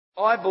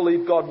I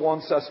believe God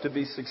wants us to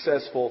be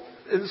successful.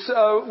 And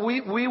so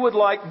we would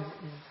like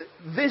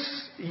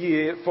this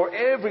year for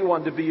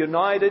everyone to be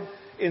united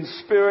in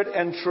spirit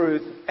and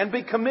truth and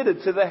be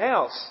committed to the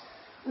house.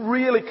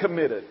 Really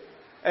committed.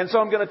 And so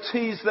I'm going to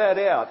tease that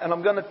out, and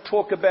I'm going to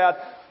talk about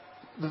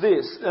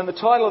this. And the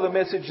title of the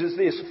message is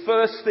this: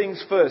 First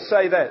things first.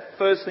 Say that.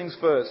 First things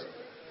first.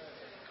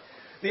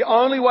 The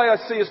only way I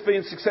see us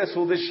being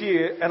successful this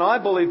year, and I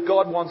believe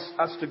God wants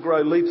us to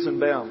grow leaps and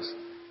bounds.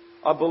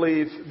 I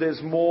believe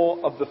there's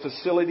more of the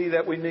facility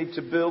that we need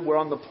to build. We're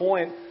on the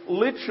point.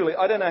 Literally,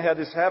 I don't know how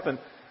this happened,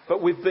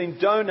 but we've been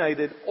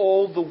donated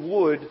all the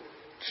wood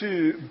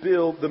to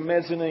build the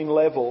mezzanine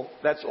level.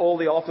 That's all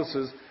the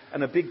offices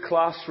and a big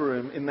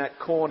classroom in that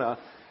corner.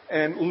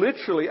 And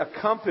literally a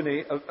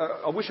company,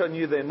 I wish I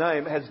knew their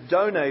name, has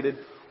donated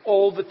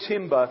all the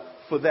timber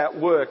for that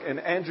work. And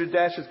Andrew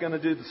Dash is going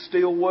to do the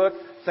steel work.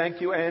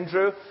 Thank you,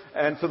 Andrew.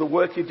 And for the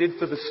work you did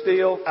for the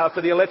steel,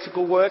 for the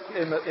electrical work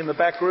in the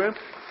back room.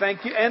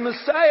 Thank you. And the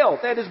sail.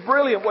 That is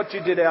brilliant what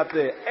you did out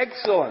there.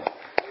 Excellent.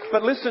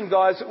 But listen,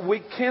 guys,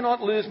 we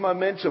cannot lose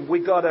momentum.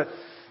 We got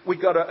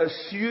to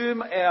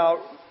assume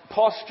our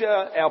posture,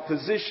 our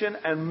position,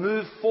 and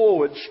move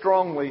forward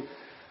strongly,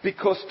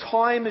 because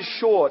time is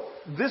short.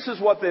 This is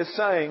what they're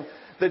saying,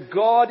 that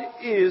God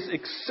is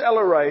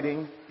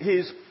accelerating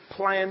His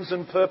plans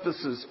and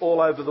purposes all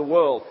over the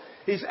world.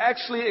 He's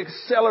actually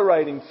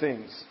accelerating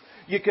things.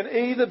 You can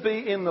either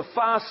be in the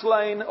fast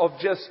lane of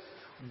just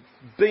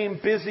being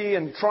busy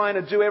and trying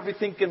to do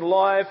everything in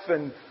life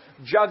and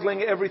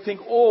juggling everything,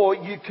 or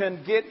you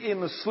can get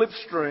in the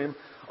slipstream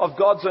of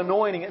God's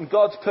anointing and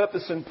God's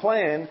purpose and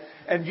plan,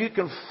 and you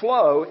can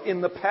flow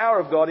in the power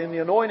of God, in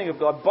the anointing of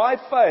God by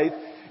faith,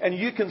 and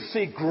you can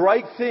see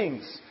great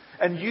things,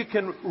 and you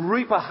can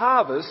reap a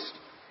harvest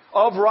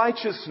of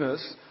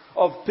righteousness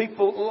of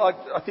people. Like,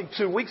 I think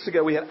 2 weeks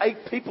ago we had 8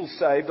 people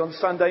saved on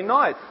Sunday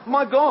night.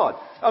 My God,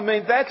 I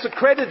mean, that's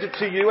accredited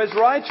to you as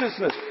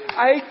righteousness.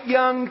 8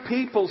 young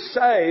people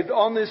saved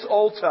on this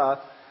altar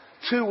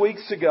 2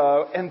 weeks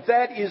ago, and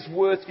that is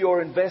worth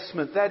your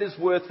investment. That is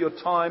worth your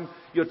time,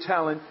 your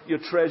talent, your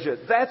treasure.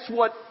 That's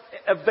what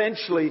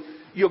eventually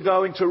you're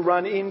going to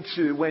run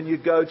into when you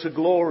go to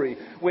glory,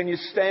 when you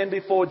stand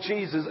before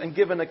Jesus and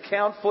give an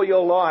account for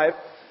your life.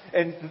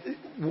 And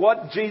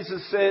what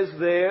Jesus says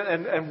there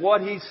and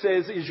what He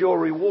says is your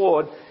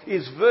reward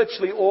is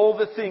virtually all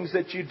the things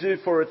that you do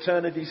for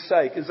eternity's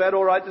sake. Is that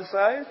all right to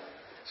say?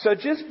 So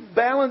just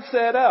balance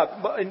that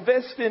up.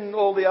 Invest in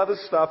all the other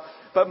stuff,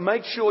 but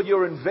make sure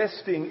you're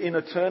investing in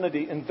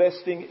eternity,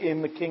 investing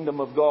in the kingdom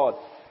of God,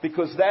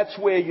 because that's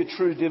where your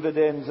true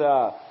dividends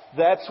are.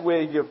 That's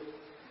where your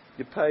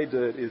pay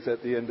dirt is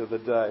at the end of the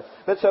day.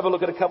 Let's have a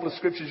look at a couple of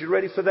scriptures. You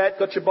ready for that?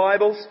 Got your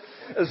Bibles?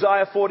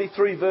 Isaiah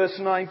 43 verse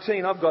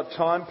 19. I've got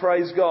time.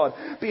 Praise God.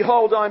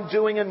 Behold, I'm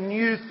doing a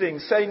new thing.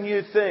 Say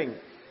new thing.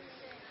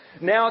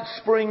 Now it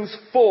springs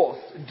forth.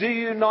 Do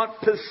you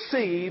not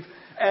perceive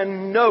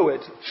and know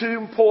it? 2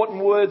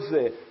 important words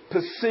there.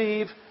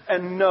 Perceive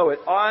and know it.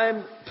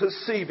 I'm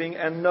perceiving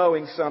and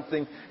knowing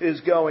something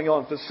is going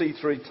on for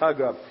C3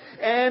 Tuggerah.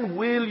 And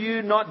will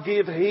you not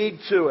give heed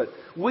to it?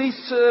 We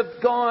serve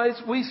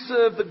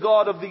the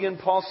God of the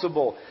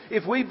impossible.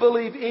 If we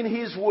believe in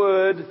His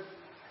Word,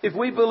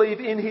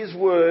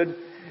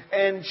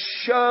 and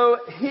show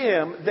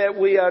Him that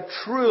we are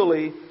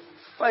truly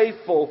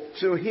faithful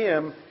to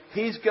Him,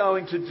 He's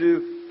going to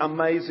do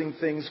amazing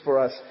things for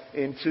us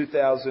in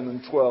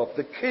 2012.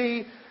 The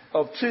key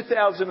of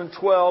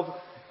 2012,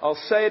 I'll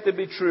say it to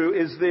be true,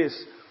 is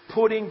this: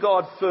 putting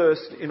God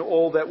first in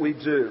all that we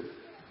do.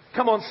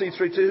 Come on,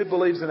 C32, who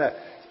believes in that?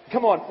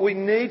 Come on, we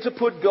need to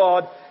put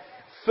God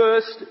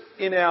first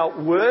in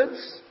our words,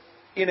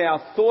 in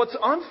our thoughts.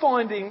 I'm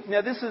finding,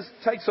 now this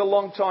takes a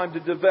long time to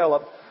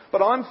develop,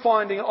 but I'm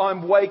finding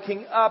I'm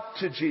waking up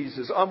to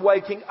Jesus. I'm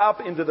waking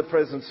up into the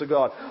presence of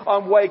God.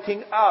 I'm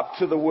waking up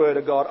to the Word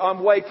of God.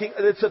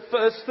 It's the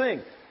first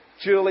thing.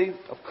 Julie,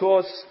 of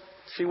course,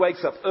 she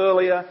wakes up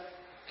earlier.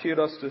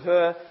 Kudos to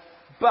her.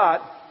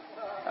 But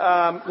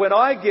when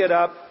I get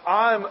up,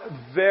 I'm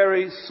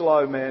very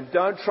slow, man.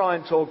 Don't try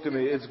and talk to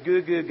me. It's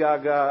goo goo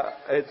gaga.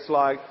 It's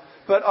like,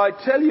 but I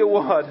tell you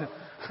what,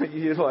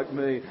 you're like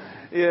me.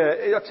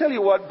 Yeah, I tell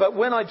you what, but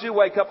when I do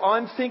wake up,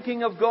 I'm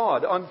thinking of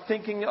God. I'm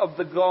thinking of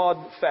the God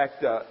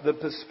factor, the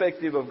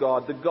perspective of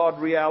God, the God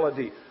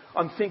reality.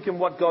 I'm thinking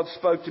what God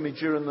spoke to me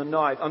during the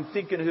night. I'm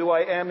thinking who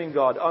I am in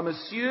God. I'm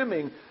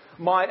assuming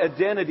my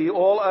identity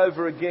all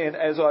over again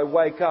as I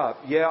wake up.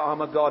 Yeah, I'm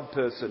a God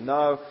person.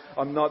 No,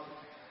 I'm not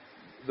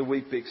the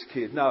Weet-Bix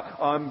kid. No,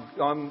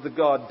 I'm the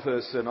God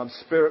person. I'm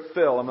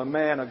Spirit-filled. I'm a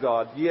man of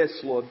God. Yes,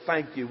 Lord.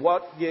 Thank you.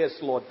 What? Yes,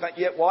 Lord.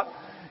 Yeah, what?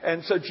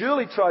 And so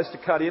Julie tries to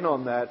cut in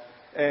on that,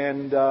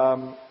 and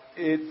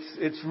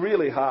it's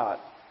really hard.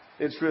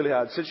 It's really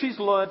hard. So she's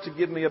learned to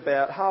give me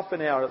about half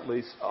an hour at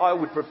least. I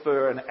would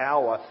prefer an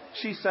hour.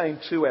 She's saying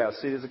 2 hours.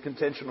 See, there's a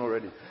contention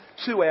already.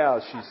 2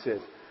 hours, she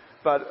said.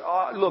 But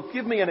look,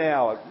 give me an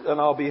hour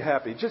and I'll be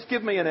happy. Just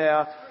give me an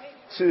hour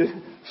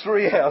to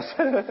 3 hours.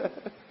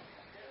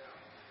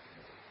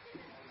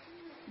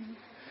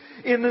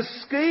 In the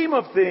scheme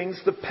of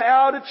things, the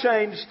power to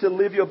change, to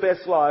live your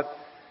best life,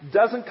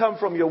 doesn't come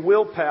from your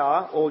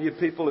willpower, all you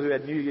people who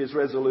had New Year's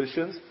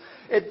resolutions.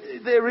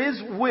 There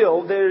is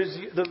will, there is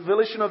the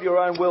volition of your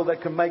own will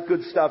that can make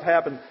good stuff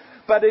happen.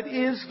 But it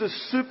is the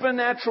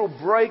supernatural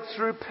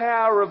breakthrough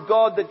power of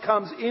God that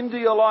comes into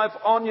your life,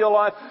 on your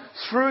life,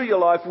 through your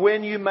life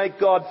when you make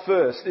God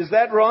first. Is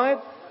that right?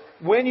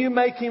 When you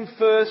make Him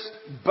first,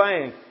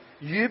 bang.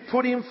 You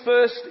put Him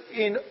first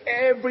in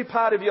every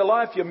part of your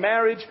life, your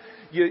marriage,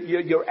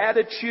 your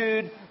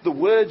attitude, the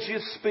words you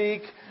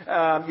speak,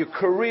 your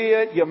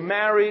career, your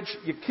marriage,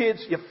 your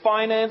kids, your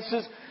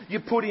finances. You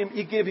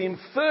give Him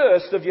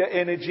first of your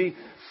energy,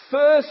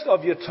 first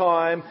of your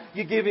time.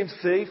 You give Him,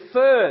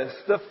 first,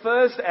 the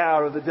first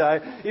hour of the day.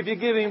 If you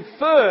give Him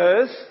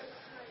first,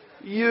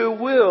 you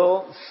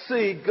will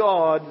see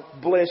God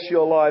bless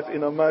your life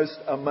in a most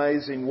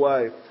amazing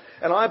way.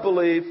 And I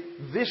believe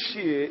this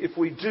year, if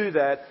we do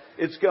that,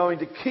 it's going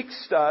to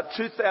kickstart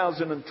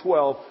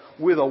 2012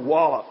 with a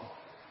wallop.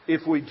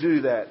 If we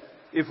do that.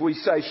 If we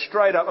say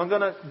straight up, I'm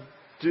going to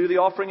do the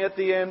offering at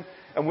the end,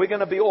 and we're going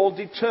to be all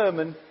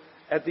determined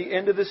at the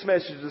end of this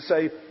message to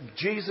say,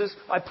 Jesus,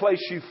 I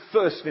place you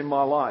first in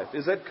my life.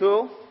 Is that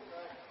cool?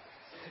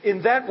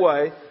 In that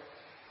way,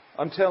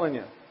 I'm telling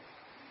you,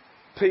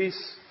 peace,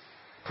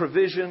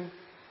 provision,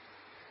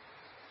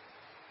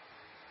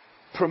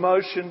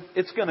 promotion,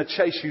 it's going to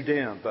chase you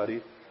down,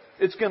 buddy.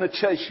 It's going to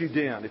chase you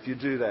down if you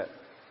do that.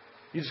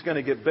 You're just going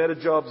to get better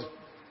jobs.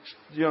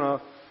 You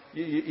know,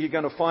 you're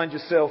going to find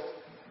yourself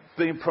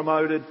being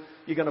promoted.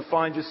 You're going to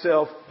find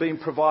yourself being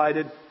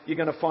provided. You're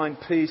going to find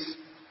peace.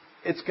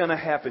 It's going to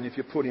happen if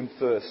you put Him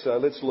first. So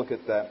let's look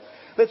at that.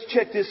 Let's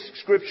check this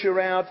scripture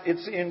out.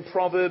 It's in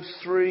Proverbs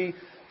 3,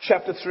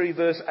 chapter 3,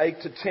 verse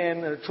 8 to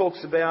 10. And it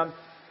talks about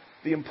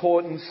the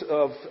importance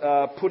of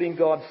putting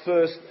God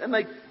first. And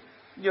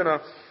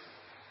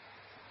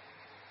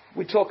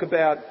we talk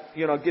about,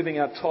 giving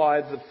our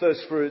tithe, the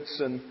first fruits,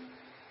 and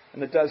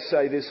it does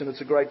say this, and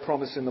it's a great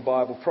promise in the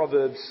Bible.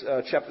 Proverbs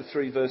chapter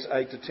 3, verse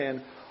 8 to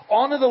 10.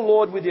 Honour the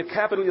Lord with your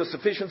capital, your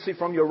sufficiency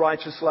from your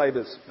righteous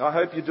labours. I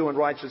hope you're doing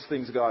righteous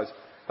things, guys.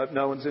 Hope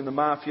no one's in the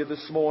mafia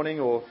this morning,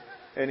 or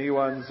we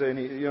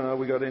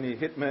got any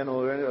hitmen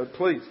or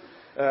please.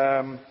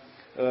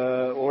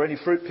 Or any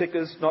fruit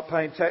pickers not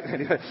paying tax.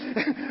 Anyway,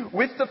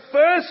 with the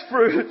first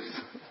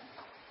fruits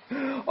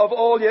of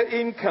all your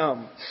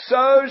income,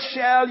 so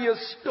shall your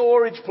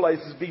storage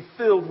places be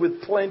filled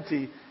with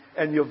plenty,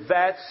 and your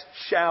vats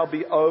shall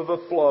be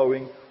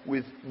overflowing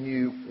with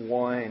new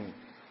wine.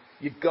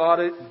 You've got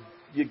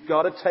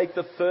to take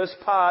the first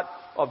part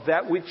of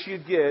that which you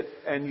get,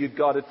 and you've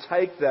got to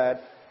take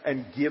that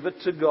and give it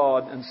to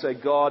God and say,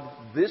 God,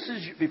 this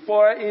is,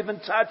 before I even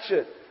touch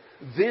it,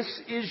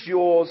 this is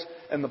yours.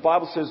 And the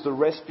Bible says the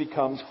rest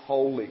becomes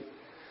holy.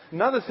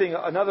 Another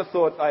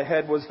thought I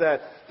had was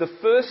that the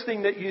first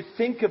thing that you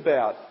think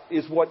about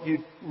is what you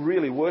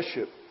really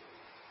worship.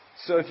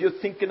 So if you're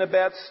thinking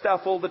about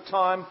stuff all the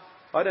time,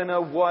 I don't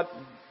know what,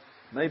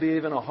 maybe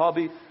even a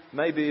hobby,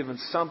 maybe even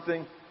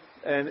something,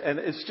 and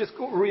it's just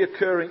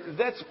reoccurring,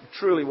 that's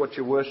truly what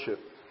you worship.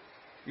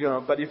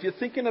 But if you're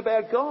thinking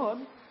about God,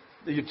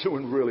 you're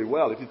doing really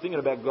well. If you're thinking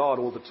about God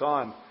all the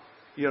time,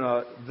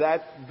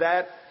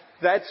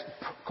 that's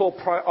called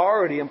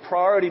priority, and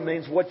priority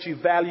means what you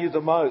value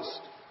the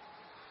most.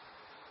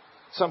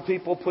 Some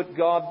people put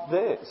God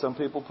there. Some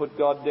people put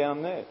God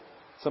down there.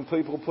 Some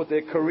people put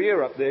their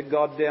career up there,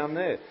 God down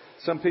there.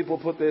 Some people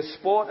put their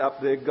sport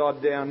up there,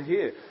 God down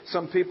here.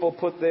 Some people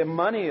put their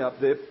money up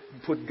there,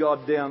 put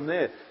God down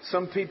there.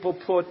 Some people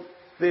put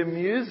their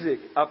music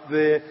up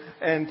there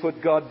and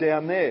put God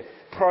down there.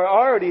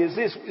 Priority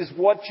is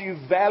what you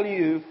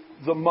value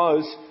the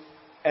most,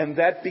 and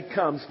that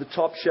becomes the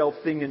top shelf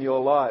thing in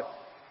your life.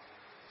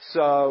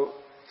 So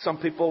some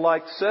people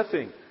like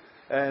surfing,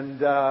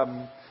 and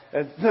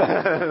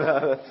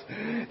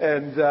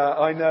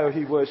I know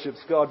he worships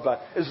God,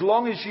 but as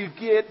long as you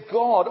get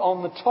God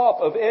on the top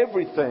of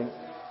everything,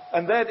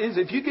 and that is,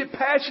 if you get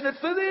passionate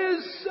for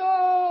this,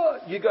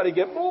 you got to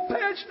get more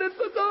passionate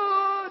for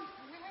God.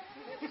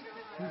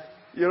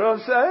 You know what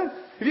I'm saying?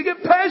 If you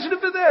get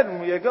passionate for that,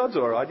 and God's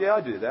all right. Yeah,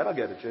 I do that. I'll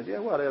go to church. Yeah,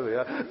 whatever.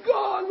 Yeah.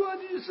 God, why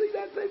did you see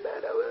that thing,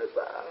 man?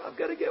 I'm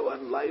going to get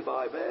one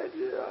lay-by, man.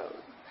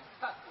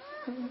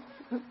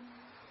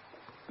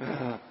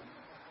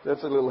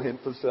 That's a little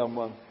hint for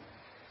someone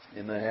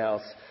in the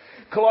house.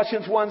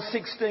 Colossians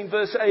 1:16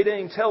 verse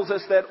 18 tells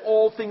us that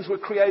all things were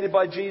created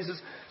by Jesus,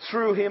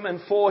 through Him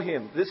and for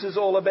Him. This is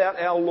all about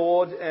our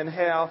Lord and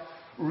how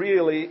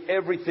really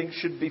everything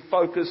should be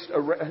focused,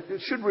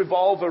 should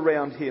revolve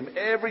around Him.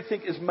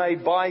 Everything is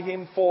made by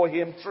Him, for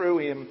Him, through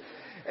Him.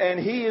 And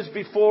He is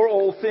before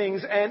all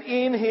things, and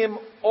in Him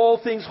all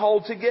things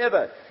hold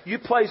together. You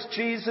place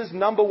Jesus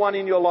number one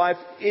in your life,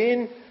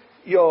 in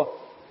your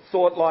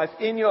thought life,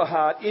 in your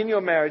heart, in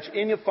your marriage,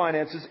 in your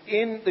finances,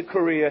 in the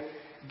career.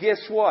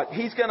 Guess what?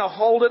 He's going to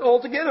hold it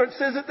all together. It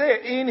says it there.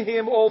 In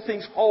Him all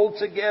things hold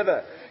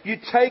together. You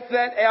take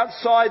that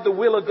outside the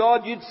will of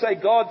God. You'd say,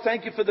 God,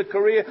 thank you for the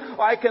career.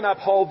 I can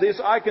uphold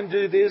this. I can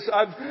do this.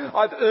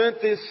 I've earned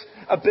this.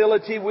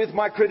 ability, with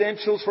my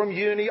credentials from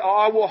uni.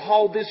 I will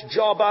hold this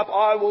job up.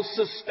 I will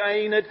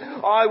sustain it.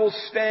 I will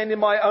stand in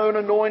my own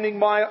anointing,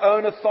 my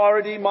own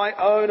authority, my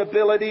own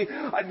ability.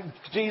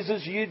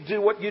 Jesus, you do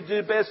what you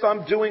do best.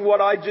 I'm doing what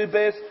I do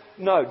best.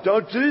 No,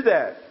 don't do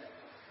that.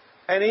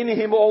 And in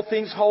Him all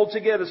things hold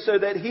together, so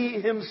that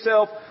He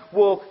Himself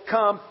will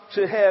come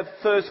to have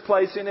first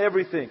place in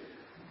everything.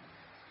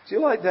 Do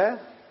you like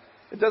that?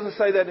 It doesn't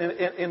say that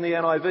in the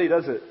NIV,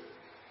 does it?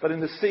 But in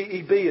the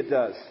CEB it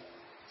does.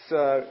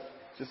 So,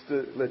 just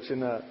to let you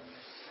know.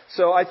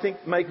 So I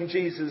think making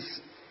Jesus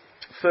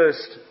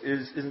first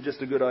isn't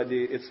just a good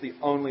idea. It's the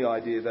only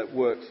idea that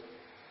works.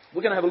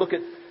 We're going to have a look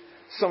at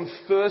some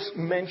first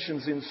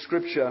mentions in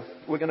Scripture.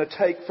 We're going to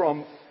take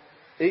from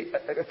a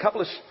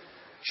couple of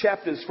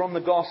chapters from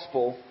the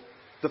Gospel,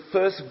 the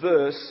first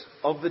verse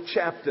of the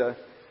chapter,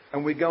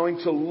 and we're going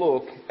to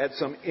look at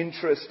some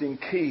interesting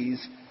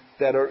keys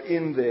that are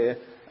in there,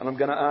 and I'm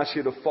going to ask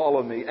you to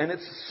follow me. And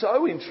it's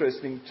so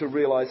interesting to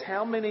realize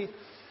how many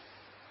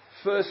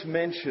first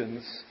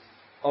mentions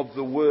of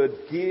the word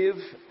give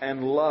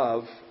and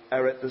love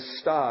are at the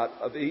start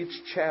of each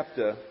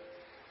chapter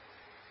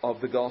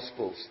of the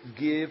Gospels.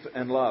 Give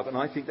and love. And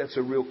I think that's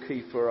a real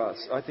key for us.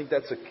 I think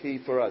that's a key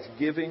for us.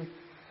 Giving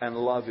and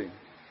loving.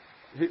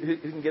 Who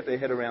can get their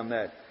head around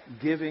that?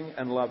 Giving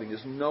and loving.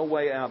 There's no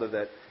way out of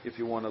that if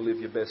you want to live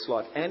your best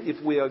life. And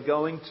if we are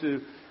going to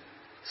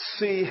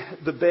see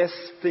the best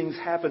things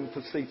happen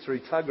for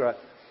C3 Tuggerah,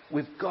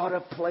 we've got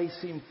to place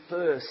Him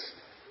first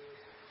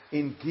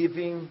in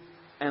giving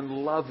and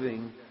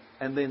loving,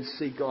 and then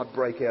see God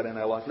break out in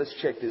our life. Let's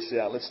check this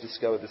out. Let's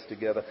discover this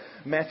together.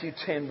 Matthew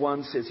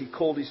 10:1 says He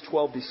called His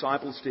 12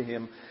 disciples to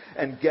Him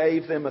and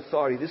gave them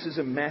authority. This is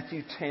in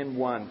Matthew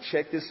 10:1.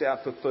 Check this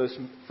out for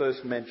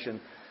first mention.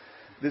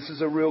 This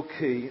is a real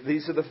key.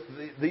 These are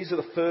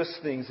the first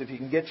things. If you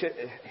can get your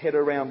head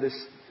around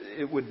this,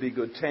 it would be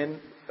good.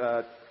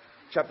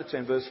 Chapter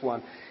 10, verse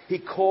 1. He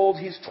called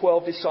His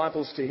 12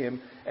 disciples to Him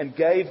and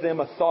gave them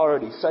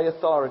authority. Say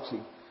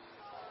authority.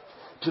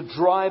 To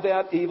drive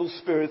out evil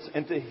spirits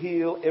and to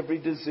heal every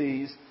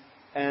disease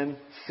and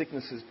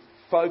sicknesses.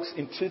 Folks,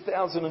 in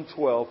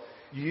 2012,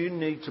 you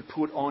need to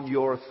put on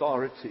your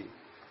authority.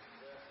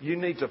 You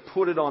need to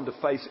put it on to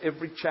face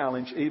every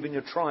challenge, even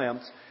your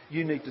triumphs.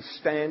 You need to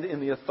stand in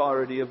the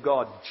authority of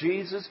God.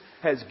 Jesus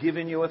has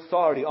given you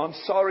authority. I'm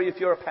sorry if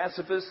you're a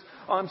pacifist.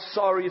 I'm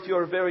sorry if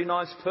you're a very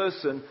nice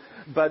person.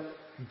 But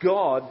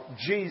God,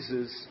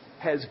 Jesus,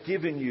 has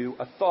given you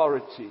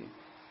authority.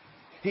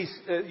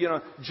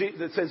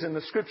 It says in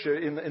the Scripture,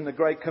 in the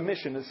Great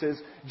Commission, it says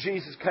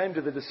Jesus came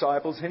to the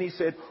disciples and He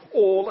said,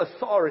 all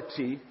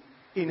authority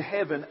in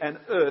heaven and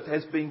earth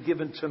has been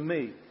given to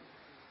me.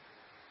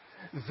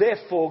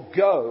 Therefore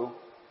go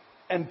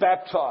and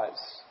baptize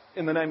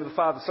in the name of the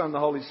Father, Son, and the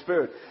Holy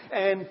Spirit,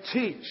 and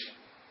teach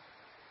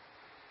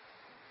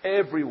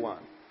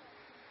everyone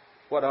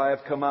what I have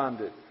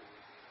commanded,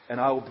 and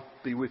I will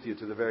be with you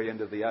to the very end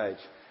of the age.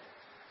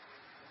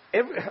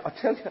 I'll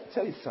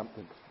tell you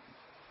something.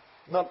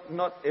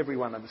 Not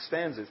everyone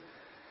understands this.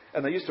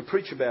 And they used to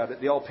preach about it.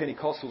 The old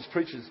Pentecostals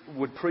preachers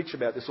would preach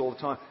about this all the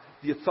time.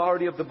 The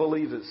authority of the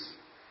believers.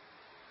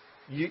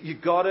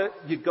 You've got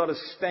to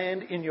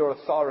stand in your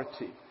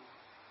authority.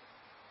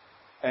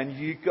 And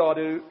you've got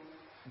to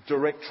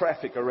direct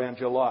traffic around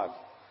your life.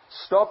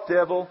 Stop,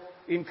 devil.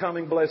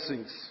 Incoming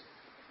blessings.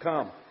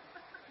 Come.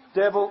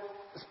 Devil,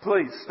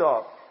 please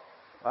stop.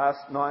 Ask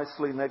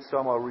nicely. Next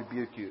time I'll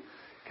rebuke you.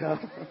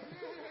 Come.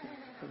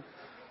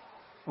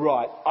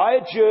 Right. I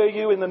adjure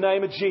you in the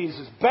name of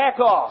Jesus. Back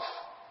off.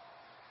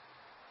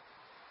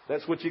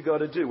 That's what you've got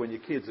to do when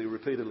your kids are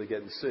repeatedly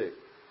getting sick.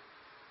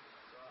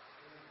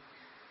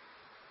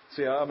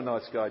 See, I'm a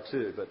nice guy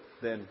too, but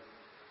then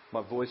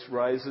my voice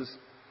raises,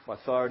 my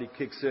authority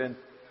kicks in,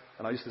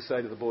 and I used to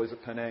say to the boys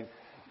at Penang,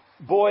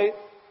 boy,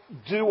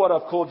 do what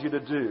I've called you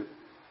to do.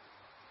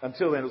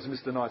 Until then, it was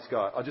Mr. Nice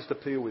Guy. I just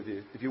appeal with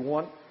you. If you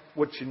want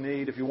what you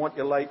need, if you want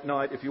your late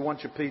night, if you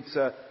want your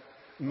pizza,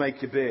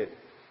 make your bed.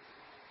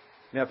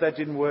 Now, if that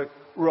didn't work,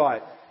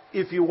 right.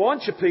 If you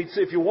want your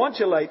pizza, if you want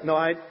your late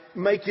night,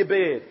 make your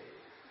bed.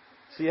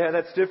 See how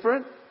that's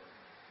different?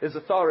 There's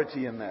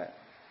authority in that.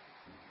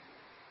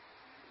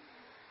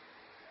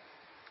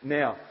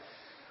 Now,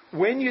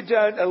 when you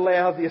don't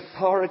allow the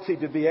authority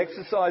to be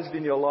exercised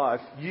in your life,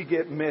 you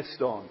get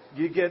messed on.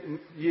 You get.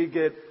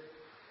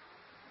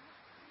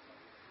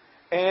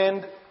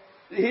 And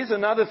here's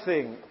another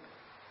thing.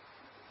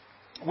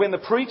 When the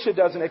preacher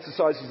doesn't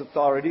exercise his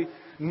authority,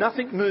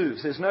 nothing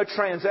moves. There's no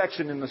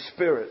transaction in the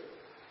Spirit.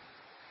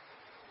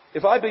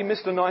 If I be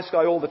Mr. Nice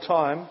Guy all the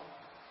time,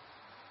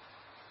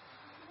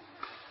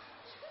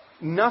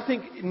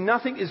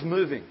 nothing is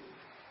moving.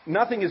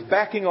 Nothing is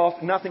backing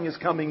off. Nothing is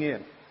coming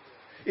in.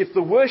 If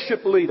the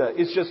worship leader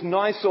is just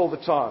nice all the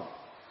time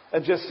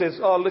and just says,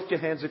 oh, lift your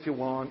hands if you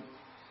want.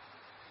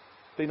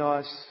 Be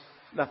nice.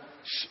 No,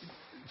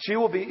 she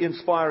will be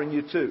inspiring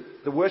you too.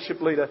 The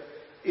worship leader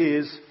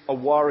is a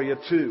warrior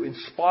too,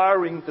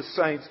 inspiring the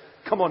saints.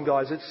 Come on,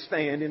 guys, let's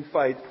stand in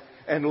faith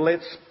and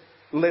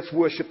let's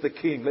worship the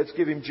King. Let's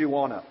give Him due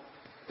honour.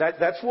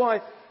 That's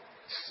why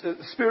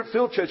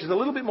Spirit-filled church is a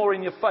little bit more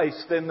in your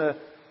face than the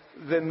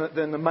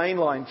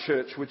mainline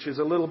church, which is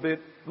a little bit,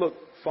 look,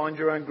 find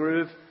your own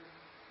groove,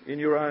 in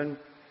your own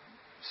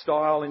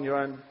style, in your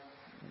own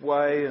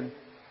way.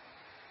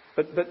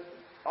 But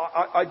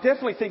I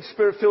definitely think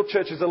Spirit-filled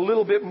church is a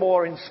little bit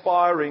more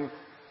inspiring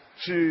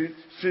to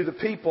the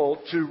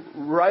people to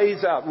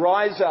rise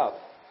up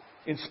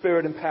in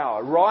spirit and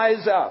power.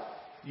 Rise up,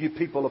 you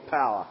people of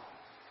power.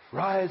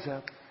 Rise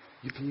up,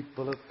 you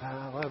people of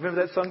power.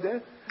 Remember that song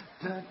there?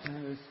 Da,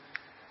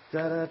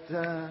 da, da,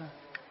 da.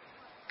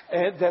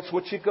 And that's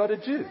what you've got to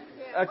do.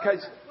 Okay.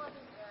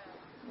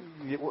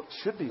 Yeah, well, it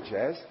should be,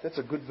 Jazz. That's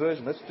a good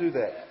version. Let's do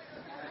that.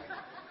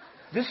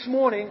 This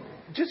morning,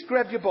 just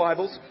grab your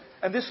Bibles.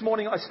 And this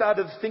morning I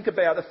started to think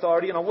about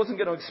authority, and I wasn't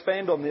going to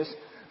expand on this,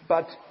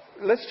 but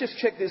let's just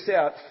check this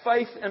out.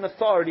 Faith and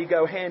authority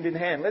go hand in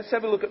hand. Let's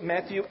have a look at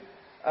Matthew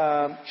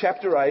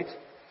chapter 8.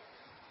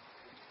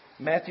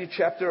 Matthew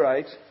chapter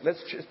 8.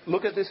 Let's just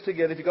look at this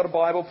together. If you've got a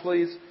Bible,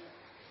 please.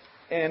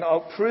 And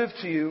I'll prove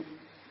to you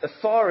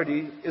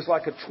authority is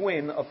like a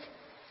twin of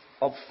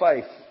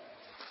faith.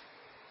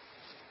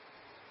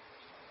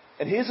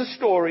 And here's a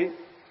story.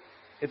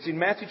 It's in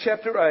Matthew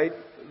chapter 8,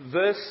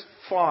 verse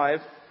 5.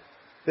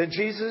 Then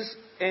Jesus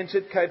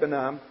entered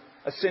Capernaum.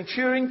 A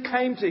centurion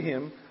came to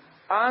him,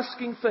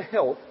 asking for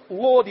help.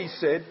 Lord, he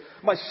said,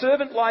 my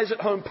servant lies at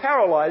home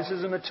paralyzed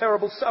and in a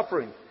terrible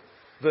suffering.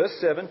 Verse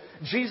 7,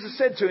 Jesus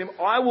said to him,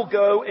 I will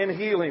go and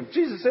heal him.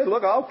 Jesus said,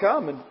 look, I'll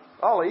come and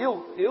I'll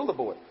heal the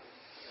boy.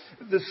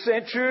 The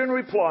centurion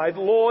replied,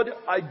 Lord,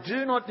 I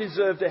do not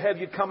deserve to have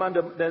you come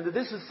under... Now,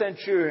 this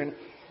centurion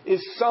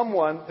is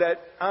someone that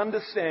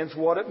understands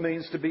what it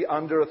means to be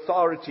under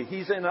authority.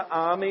 He's in an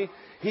army,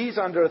 he's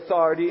under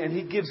authority, and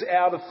he gives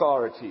out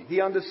authority.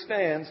 He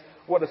understands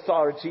what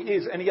authority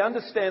is, and he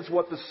understands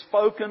what the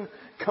spoken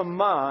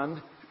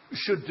command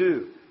should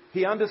do.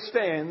 He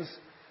understands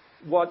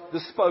what the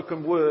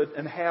spoken word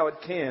and how it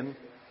can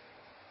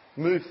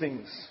move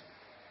things,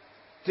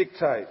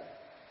 dictate,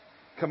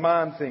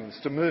 command things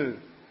to move.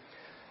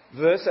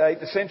 Verse 8,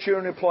 the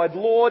centurion replied,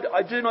 Lord,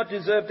 I do not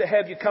deserve to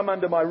have you come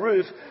under my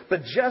roof,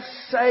 but just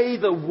say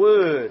the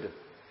word.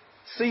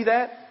 See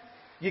that?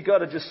 You've got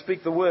to just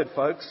speak the word,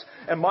 folks,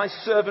 and my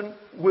servant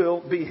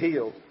will be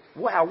healed.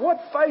 Wow, what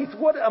faith,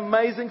 what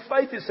amazing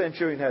faith this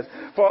centurion has.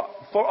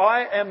 For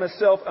I am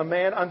myself a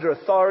man under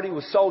authority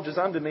with soldiers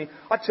under me.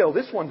 I tell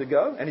this one to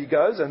go, and he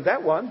goes, and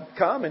that one,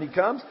 come, and he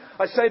comes.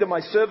 I say to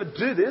my servant,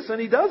 do this, and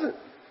he does it.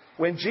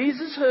 When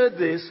Jesus heard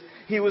this,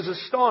 he was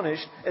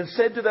astonished and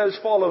said to those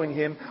following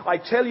him, I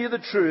tell you the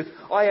truth,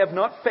 I have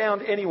not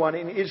found anyone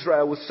in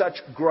Israel with such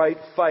great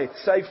faith.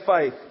 Say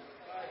faith.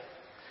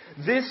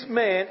 This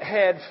man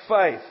had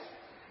faith.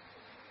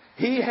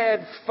 He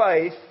had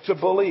faith to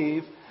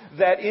believe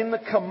that in the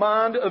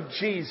command of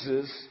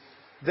Jesus,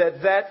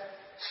 that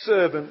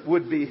servant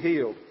would be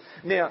healed.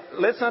 Now,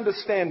 let's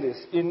understand this.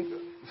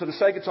 For the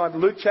sake of time,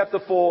 Luke chapter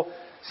 4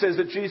 says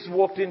that Jesus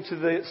walked into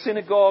the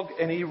synagogue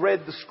and he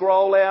read the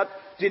scroll out.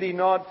 Did he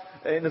not?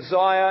 In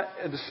Isaiah,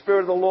 the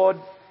Spirit of the Lord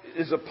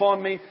is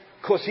upon me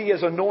because he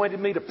has anointed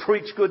me to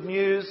preach good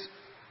news,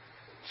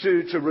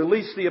 to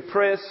release the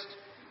oppressed,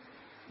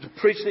 to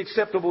preach the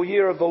acceptable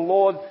year of the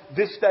Lord.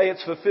 This day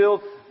it's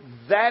fulfilled.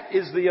 That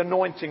is the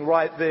anointing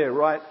right there,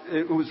 right?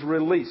 It was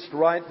released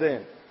right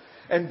then.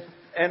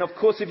 And of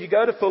course, if you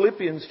go to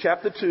Philippians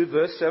chapter 2,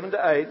 verse 7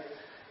 to 8,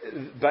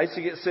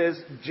 basically it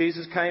says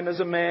Jesus came as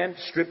a man,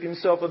 stripped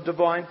himself of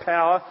divine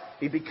power,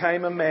 he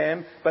became a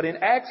man. But in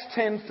Acts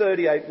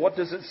 10:38, what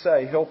does it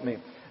say? Help me.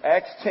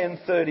 Acts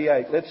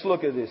 10:38. Let's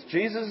look at this.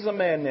 Jesus is a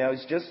man now.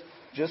 He's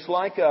just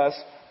like us,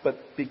 but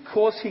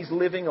because he's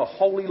living a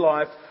holy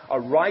life, a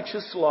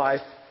righteous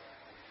life,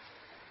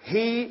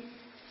 he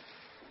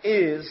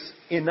is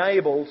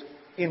enabled,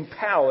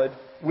 empowered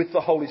with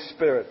the Holy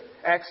Spirit.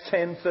 Acts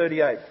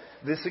 10:38.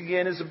 This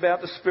again is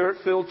about the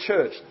Spirit-filled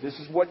church. This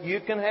is what you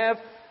can have.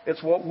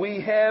 It's what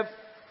we have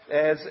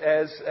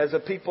as a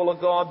people of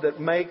God that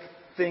make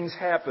things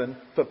happen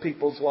for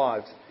people's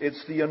lives.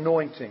 It's the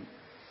anointing.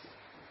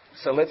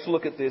 So let's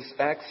look at this.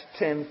 Acts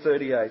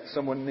 10:38.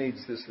 Someone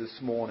needs this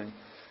morning.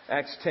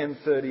 Acts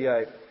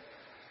 10:38.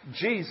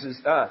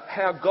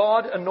 How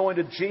God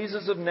anointed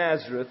Jesus of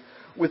Nazareth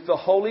with the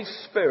Holy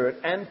Spirit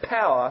and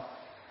power,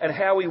 and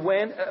how he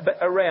went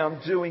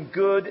around doing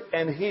good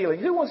and healing.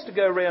 Who wants to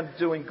go around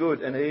doing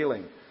good and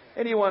healing?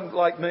 Anyone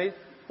like me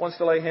wants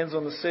to lay hands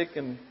on the sick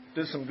and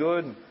do some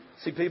good and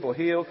see people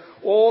healed?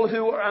 All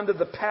who are under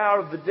the power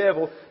of the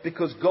devil,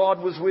 because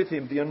God was with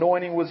him. The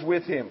anointing was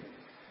with him.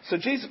 So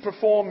Jesus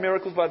performed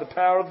miracles by the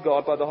power of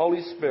God, by the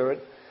Holy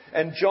Spirit.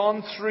 And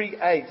John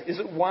 3:8. Is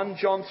it 1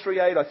 John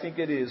 3:8? I think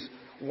it is.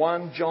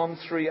 1 John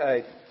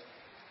 3:8.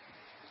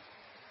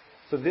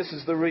 So this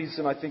is the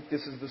reason, I think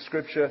this is the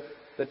scripture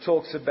that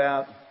talks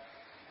about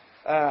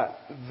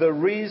the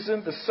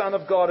reason the Son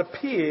of God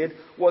appeared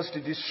was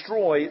to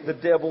destroy the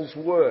devil's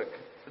work.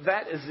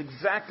 That is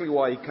exactly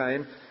why he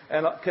came.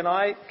 And can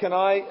I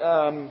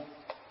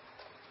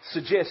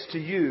suggest to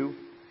you,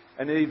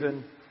 and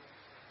even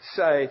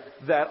say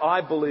that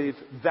I believe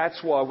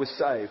that's why we're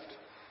saved.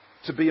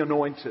 To be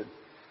anointed.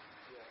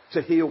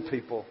 To heal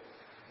people.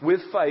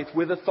 With faith,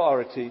 with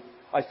authority.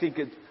 I think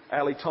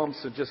Ali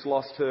Thompson just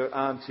lost her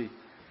auntie.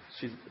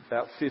 She's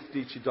about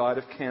 50. She died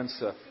of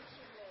cancer.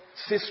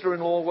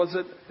 Sister-in-law, was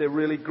it? They're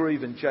really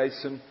grieving.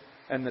 Jason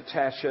and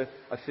Natasha.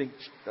 I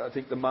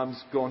think the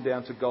mum's gone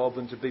down to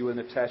Goulburn to be with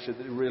Natasha.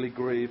 They really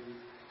grieve.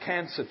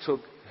 Cancer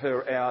took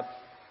her out.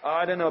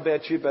 I don't know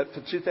about you, but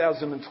for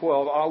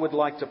 2012, I would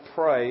like to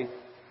pray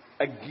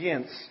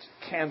against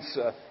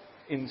cancer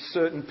in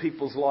certain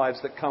people's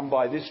lives that come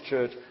by this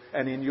church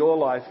and in your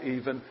life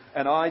even.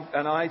 And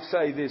I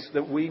say this,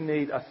 that we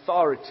need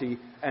authority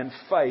and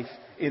faith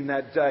in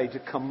that day to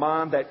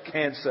command that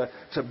cancer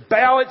to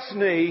bow its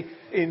knee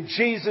in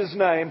Jesus'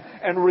 name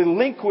and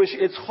relinquish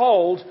its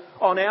hold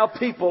on our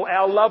people,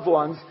 our loved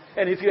ones.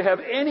 And if you have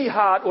any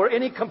heart or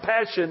any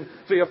compassion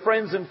for your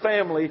friends and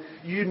family,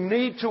 you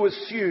need to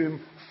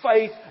assume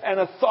faith and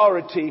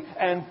authority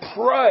and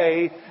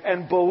pray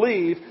and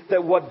believe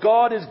that what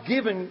God has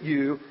given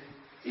you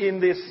in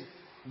this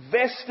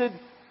vested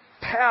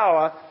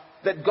power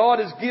that God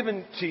has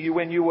given to you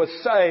when you were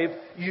saved,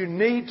 you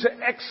need to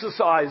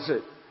exercise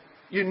it.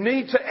 You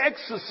need to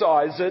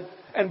exercise it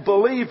and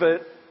believe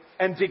it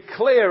and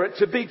declare it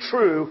to be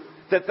true,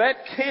 that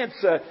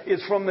cancer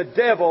is from the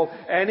devil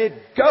and it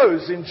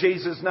goes in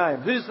Jesus'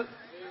 name.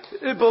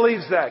 Who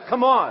believes that?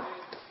 Come on.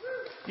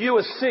 You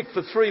were sick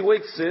for 3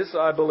 weeks, sis,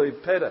 I believe,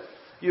 Peter.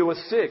 You were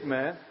sick,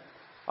 man.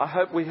 I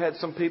hope we had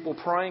some people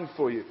praying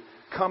for you,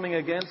 coming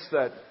against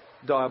that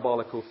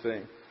diabolical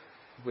thing.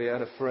 We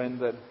had a friend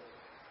that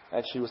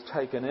actually was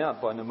taken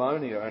out by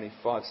pneumonia only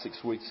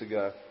 5-6 weeks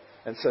ago.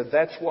 And so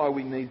that's why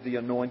we need the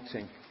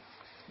anointing.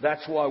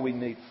 That's why we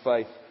need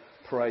faith.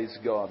 Praise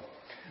God.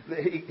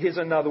 Here's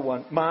another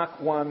one. Mark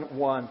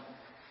 1:1.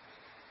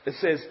 It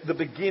says, the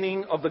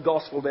beginning of the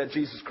gospel about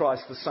Jesus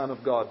Christ, the Son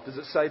of God. Does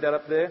it say that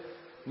up there?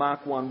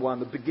 Mark 1:1.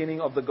 The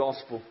beginning of the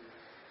gospel.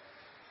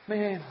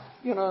 Man,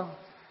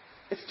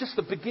 it's just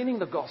the beginning of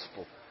the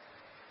gospel.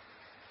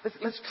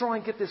 Let's try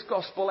and get this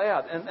gospel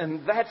out.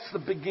 And that's the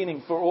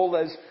beginning for all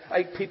those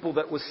 8 people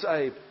that were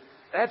saved.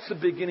 That's the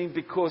beginning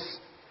because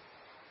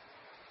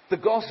the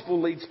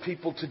gospel leads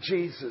people to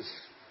Jesus.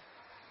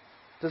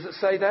 Does it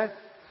say that?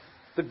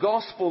 The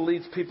gospel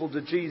leads people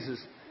to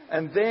Jesus.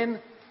 And then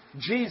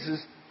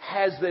Jesus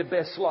has their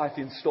best life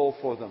in store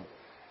for them.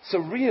 So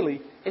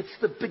really, it's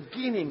the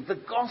beginning. The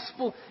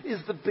gospel is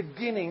the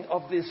beginning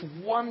of this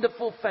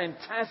wonderful,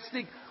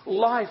 fantastic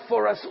life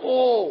for us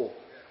all.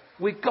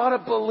 We've got to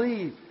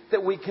believe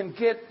that we can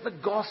get the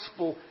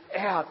gospel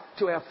out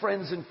to our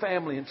friends and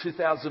family in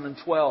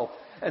 2012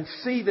 and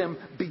see them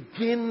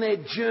begin their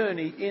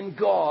journey in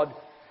God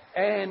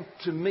and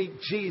to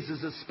meet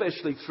Jesus,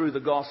 especially through the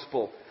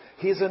gospel.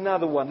 Here's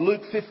another one.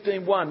 Luke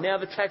 15:1. Now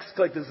the tax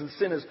collectors and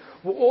sinners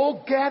were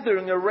all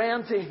gathering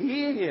around to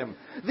hear him.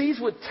 These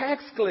were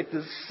tax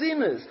collectors,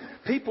 sinners,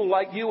 people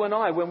like you and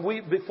I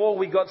before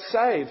we got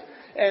saved.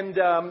 And,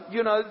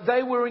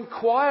 they were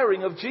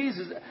inquiring of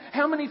Jesus.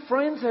 How many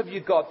friends have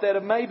you got that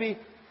are maybe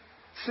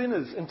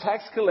sinners and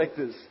tax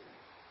collectors?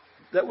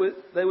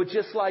 They were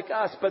just like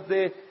us, but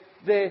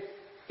they're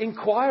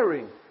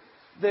inquiring.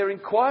 They're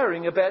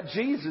inquiring about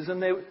Jesus,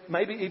 and they're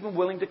maybe even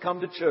willing to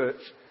come to church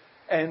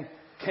and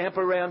camp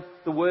around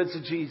the words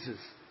of Jesus.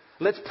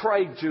 Let's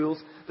pray,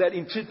 Jules, that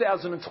in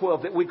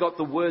 2012 that we got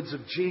the words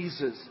of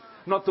Jesus.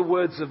 Not the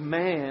words of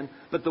man,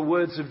 but the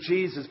words of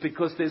Jesus.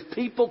 Because there's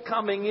people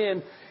coming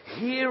in,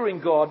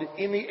 hearing God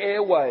in the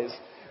airways.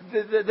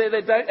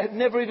 They have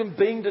never even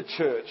been to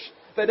church.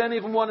 They don't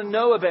even want to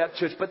know about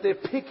church, but they're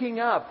picking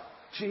up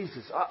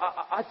Jesus.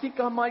 I think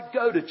I might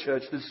go to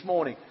church this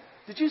morning.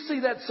 Did you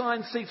see that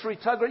sign,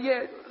 C3 Tuggerah?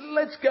 Yeah,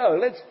 let's go.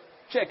 Let's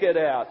check it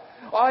out.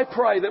 I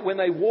pray that when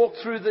they walk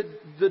through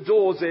the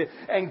doors there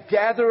and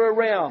gather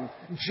around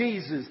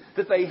Jesus,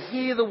 that they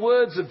hear the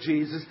words of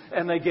Jesus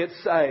and they get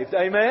saved.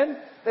 Amen?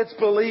 Let's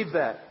believe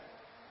that.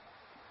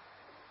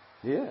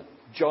 Yeah.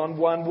 John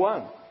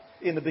 1:1.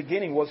 In the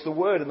beginning was the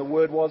Word, and the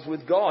Word was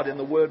with God, and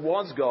the Word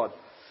was God.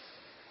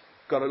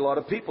 Got a lot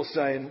of people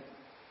saying,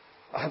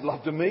 I'd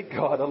love to meet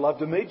God. I'd love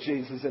to meet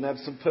Jesus and have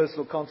some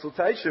personal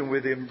consultation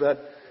with Him. But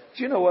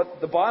do you know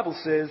what? The Bible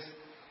says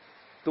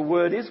the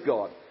Word is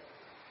God.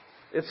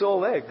 It's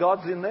all there.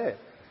 God's in there.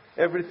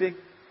 Everything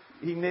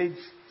He needs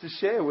to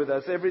share with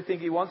us, everything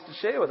He wants to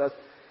share with us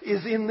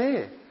is in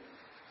there.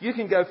 You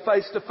can go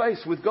face to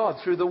face with God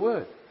through the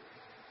Word.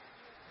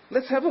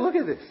 Let's have a look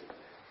at this.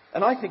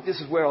 And I think this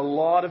is where a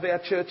lot of our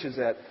church is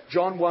at.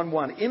 John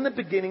 1:1. In the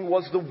beginning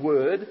was the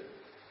Word,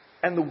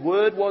 and the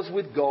Word was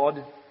with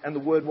God, and the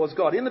Word was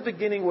God. In the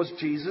beginning was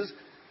Jesus,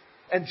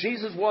 and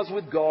Jesus was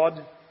with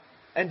God,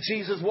 and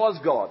Jesus was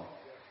God.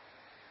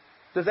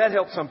 Does that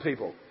help some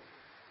people?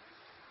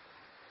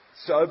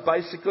 So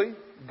basically,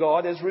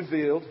 God has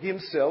revealed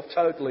Himself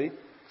totally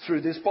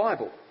through this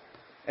Bible.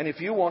 And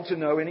if you want to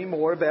know any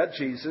more about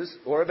Jesus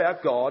or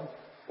about God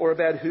or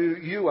about who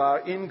you are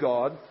in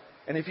God,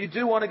 and if you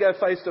do want to go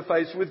face to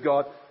face with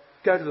God,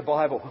 go to the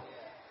Bible.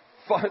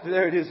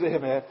 There it is there,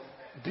 man.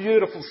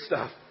 Beautiful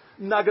stuff.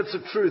 nuggets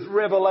of truth,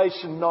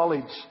 revelation,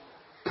 knowledge,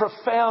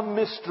 profound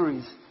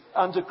mysteries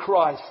unto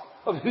Christ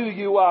of who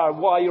you are,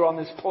 why you're on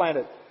this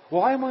planet.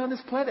 Why am I on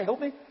this planet? Help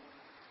me.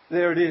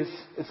 There it is.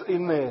 It's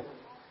in there.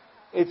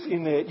 It's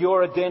in there.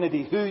 Your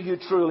identity, who you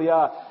truly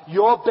are.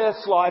 Your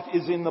best life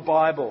is in the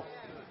Bible.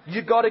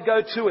 You've got to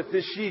go to it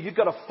this year. You've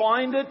got to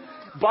find it,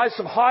 buy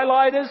some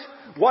highlighters,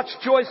 watch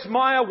Joyce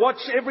Meyer, watch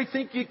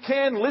everything you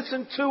can,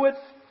 listen to it.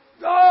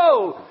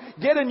 Oh,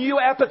 get a new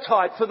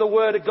appetite for the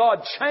Word of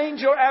God.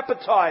 Change your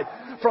appetite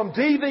from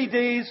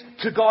DVDs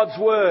to God's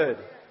Word.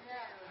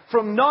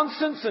 From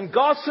nonsense and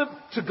gossip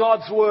to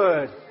God's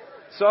Word.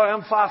 Sorry,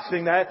 I'm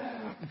fasting that.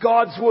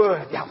 God's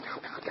Word.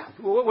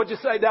 What'd you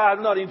say? No,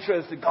 I'm not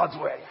interested. God's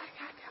Word.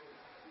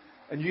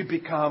 And you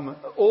become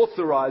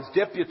authorized,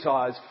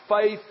 deputized,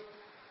 faith,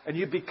 and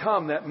you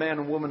become that man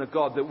and woman of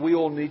God that we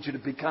all need you to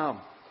become.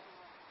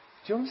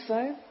 Do you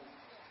understand?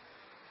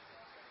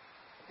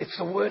 It's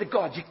the Word of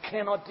God. You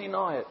cannot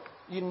deny it.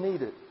 You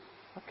need it.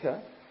 Okay.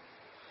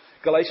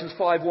 Galatians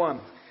 5:1.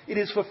 It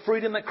is for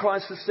freedom that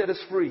Christ has set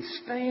us free.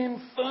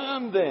 Stand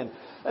firm then,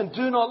 and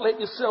do not let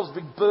yourselves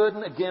be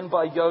burdened again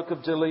by yoke of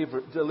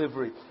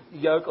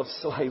yoke of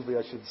slavery,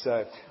 I should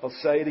say. I'll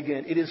say it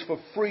again. It is for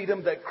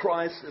freedom that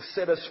Christ has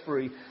set us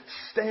free.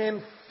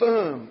 Stand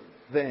firm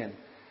then,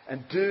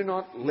 and do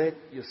not let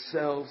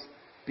yourselves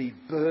be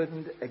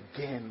burdened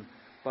again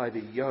by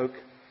the yoke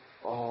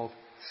of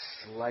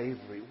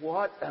slavery.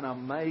 What an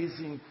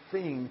amazing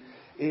thing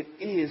it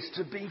is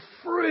to be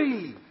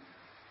free.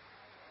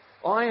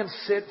 I am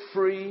set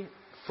free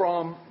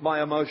from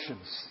my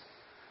emotions.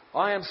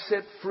 I am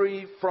set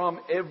free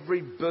from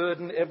every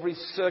burden, every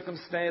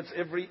circumstance,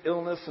 every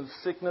illness and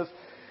sickness,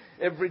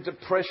 every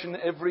depression,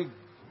 every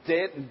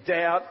debt and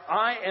doubt.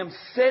 I am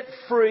set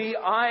free.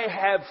 I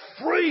have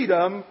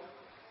freedom.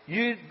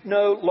 You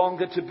no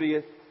longer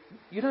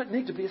you don't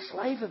need to be a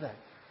slave of that.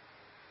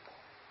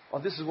 Oh,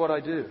 this is what I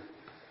do.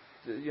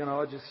 You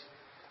know,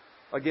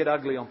 I get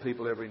ugly on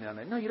people every now and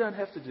then. No, you don't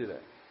have to do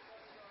that.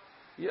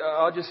 Yeah,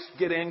 I'll just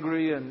get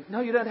angry and...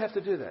 No, you don't have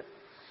to do that.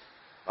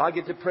 I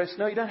get depressed.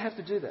 No, you don't have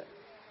to do that.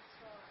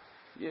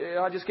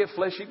 Yeah, I just get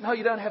fleshy. No,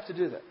 you don't have to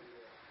do that.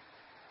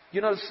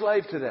 You're not a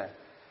slave to that.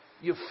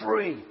 You're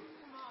free.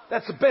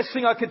 That's the best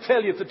thing I could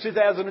tell you for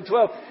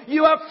 2012.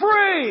 You are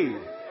free.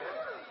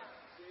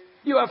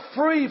 You are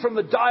free from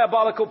the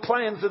diabolical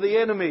plans of the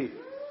enemy.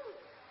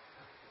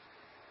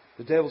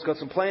 The devil's got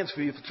some plans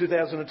for you for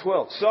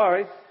 2012.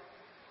 Sorry.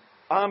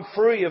 I'm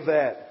free of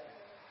that.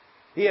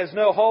 He has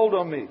no hold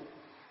on me.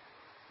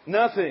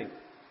 Nothing.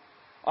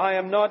 I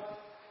am not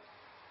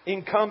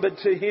incumbent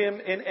to him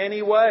in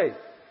any way.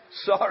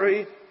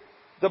 Sorry.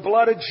 The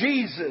blood of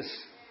Jesus.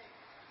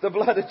 The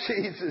blood of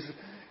Jesus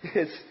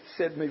has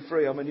set me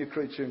free. I'm a new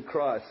creature in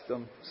Christ.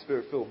 I'm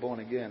Spirit-filled, born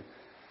again.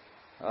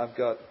 I've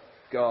got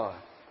God.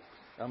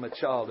 I'm a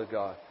child of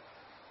God.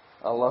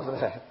 I love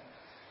that.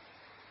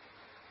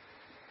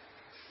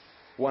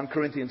 1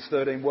 Corinthians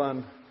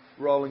 13:1,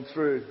 rolling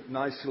through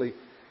nicely.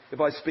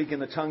 If I speak in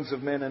the tongues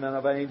of men and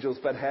of angels,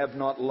 but have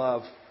not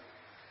love,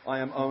 I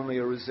am only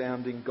a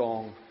resounding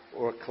gong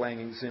or a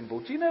clanging cymbal.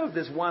 Do you know if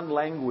there's one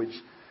language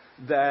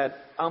that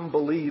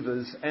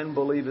unbelievers and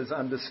believers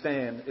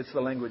understand? It's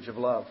the language of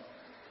love.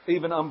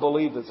 Even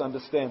unbelievers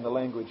understand the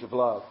language of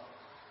love.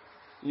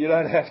 You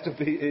don't have to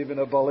be even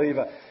a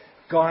believer.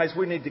 Guys,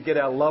 we need to get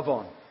our love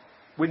on.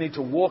 We need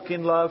to walk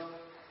in love.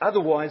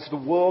 Otherwise, the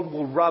world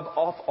will rub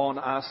off on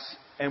us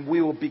and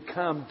we will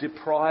become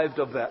deprived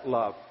of that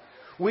love.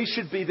 We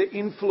should be the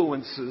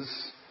influencers,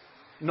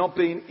 not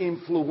being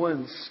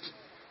influenced,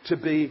 to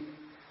be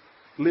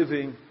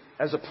living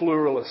as a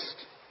pluralist.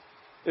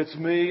 It's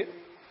me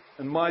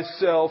and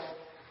myself,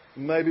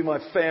 maybe my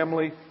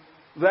family.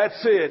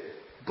 That's it.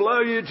 Blow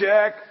you,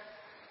 Jack.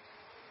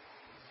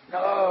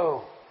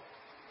 No.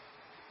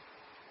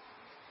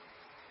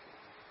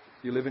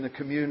 You live in a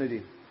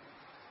community.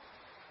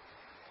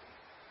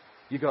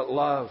 You got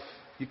love.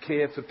 You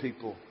care for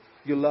people.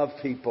 You love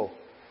people.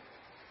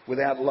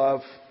 Without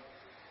love,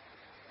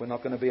 we're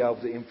not going to be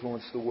able to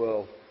influence the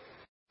world.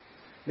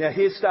 Now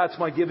here starts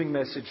my giving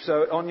message.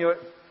 So on your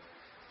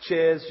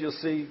chairs you'll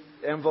see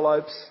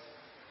envelopes.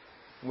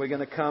 We're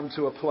going to come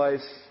to a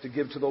place to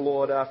give to the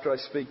Lord after I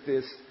speak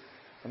this.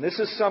 And this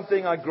is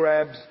something I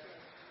grabbed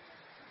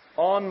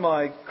on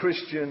my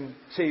Christian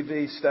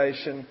TV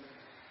station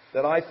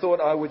that I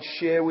thought I would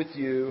share with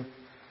you.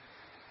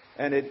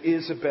 And it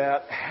is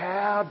about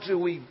how do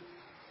we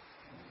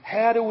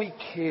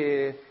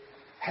care,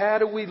 how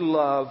do we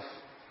love,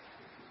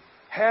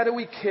 how do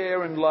we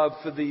care and love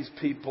for these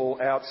people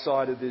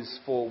outside of these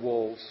four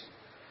walls?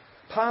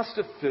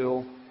 Pastor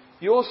Phil,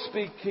 you're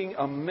speaking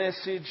a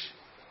message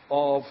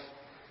of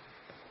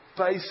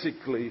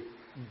basically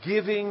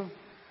giving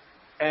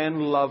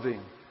and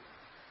loving.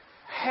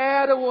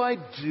 How do I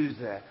do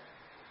that?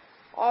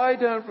 I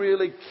don't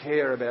really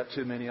care about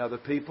too many other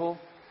people.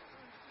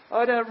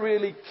 I don't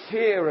really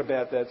care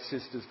about that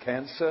sister's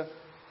cancer.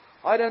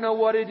 I don't know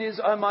what it is.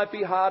 I might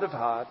be hard of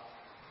heart.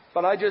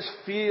 But I just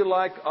feel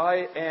like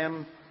I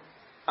am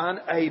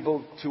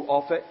unable to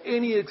offer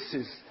any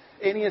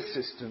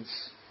assistance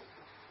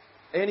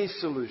any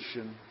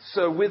solution.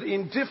 So with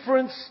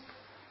indifference,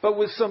 but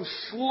with some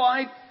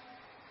slight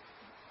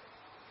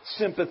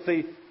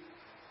sympathy,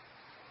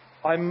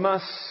 I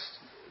must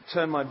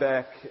turn my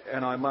back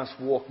and I must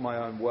walk my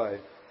own way.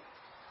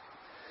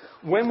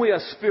 When we are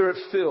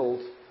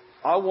Spirit-filled,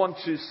 I want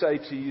to say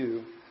to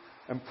you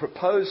and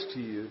propose to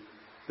you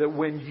that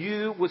when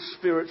you were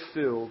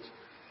Spirit-filled,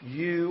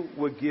 you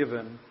were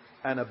given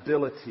an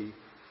ability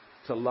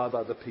to love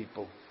other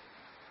people.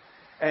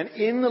 And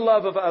in the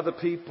love of other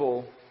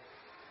people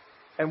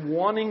and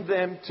wanting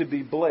them to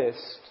be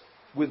blessed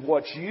with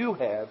what you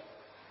have,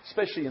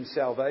 especially in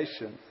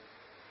salvation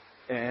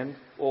and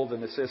all the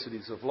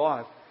necessities of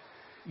life,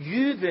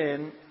 you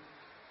then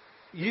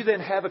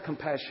have a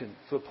compassion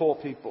for poor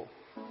people.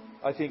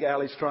 I think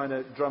Ali's trying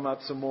to drum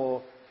up some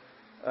more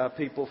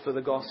people for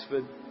the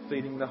Gosford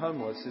feeding the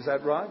homeless. Is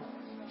that right?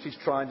 She's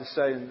trying to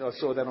say, and I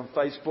saw that on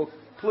Facebook,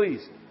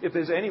 please, if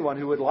there's anyone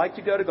who would like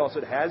to go to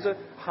Gosford, has a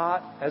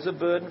heart, has a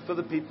burden for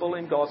the people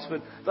in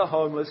Gosford, the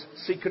homeless,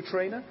 see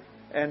Katrina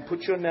and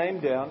put your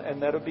name down,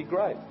 and that would be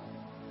great.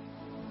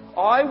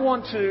 I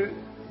want to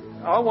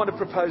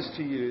propose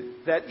to you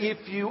that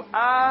if you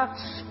are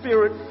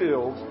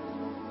Spirit-filled,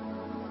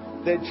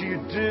 that you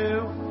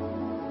do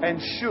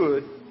and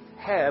should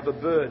have a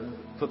burden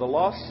for the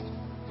lost,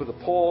 for the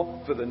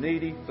poor, for the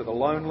needy, for the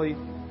lonely.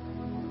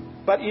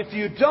 But if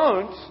you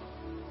don't,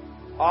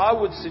 I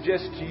would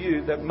suggest to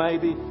you that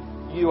maybe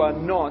you are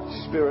not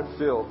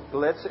Spirit-filled.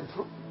 Let's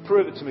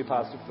prove it to me,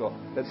 Pastor Phil.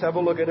 Let's have a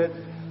look at it.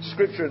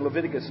 Scripture in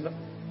Leviticus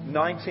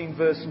 19,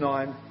 verse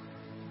 9.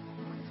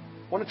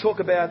 I want to talk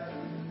about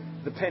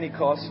the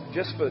Pentecost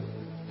just for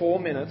 4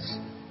 minutes.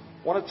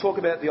 I want to talk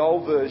about the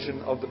old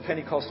version of the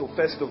Pentecostal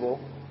festival.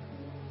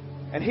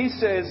 And he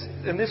says,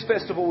 and this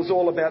festival was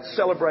all about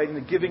celebrating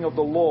the giving of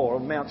the law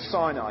on Mount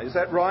Sinai. Is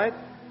that right?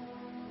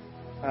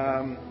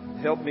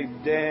 Help me,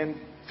 Dan.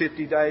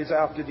 50 days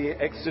after the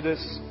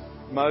Exodus,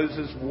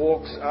 Moses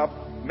walks up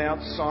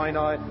Mount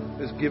Sinai,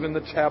 is given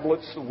the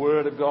tablets, the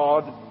Word of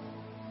God.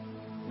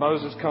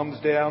 Moses comes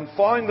down,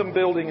 find them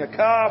building a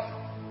calf,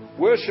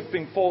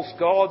 worshipping false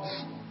gods,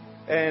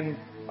 and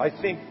I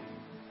think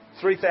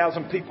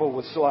 3,000 people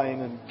were slain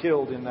and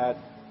killed in that,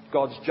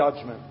 God's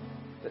judgment.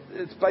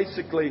 It's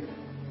basically,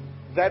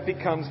 that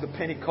becomes the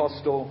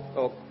Pentecost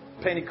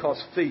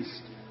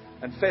feast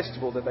and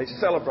festival that they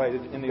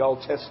celebrated in the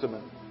Old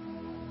Testament.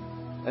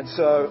 And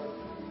so,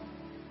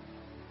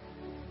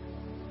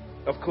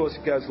 of course,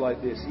 it goes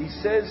like this. He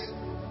says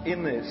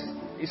in this,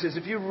 he says,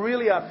 if you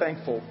really are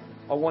thankful,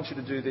 I want you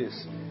to do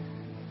this.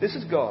 This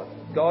is God.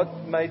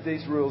 God made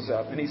these rules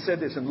up. And he said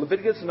this in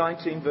Leviticus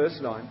 19, verse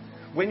 9.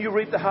 When you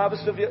reap the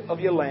harvest of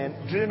your land,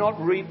 do not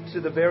reap to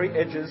the very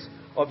edges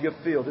of your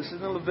field. This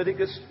is in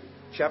Leviticus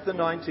chapter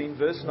 19,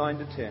 verse 9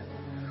 to 10.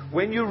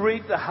 When you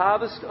reap the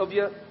harvest of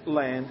your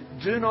land,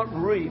 do not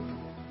reap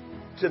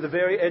to the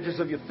very edges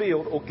of your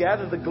field or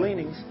gather the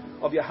gleanings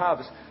of your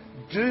harvest.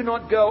 Do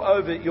not go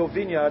over your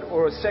vineyard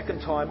or a second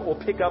time or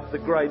pick up the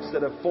grapes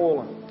that have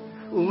fallen.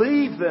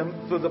 Leave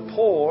them for the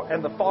poor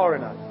and the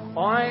foreigner.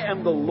 I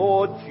am the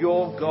Lord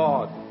your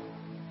God.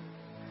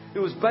 It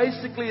was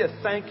basically a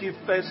thank you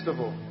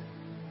festival.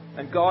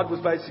 And God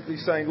was basically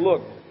saying,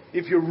 look,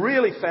 if you're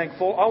really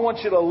thankful, I want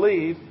you to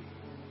leave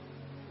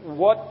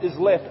what is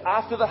left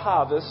after the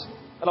harvest,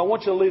 and I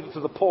want you to leave it for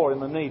the poor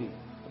and the needy.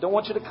 I don't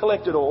want you to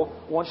collect it all.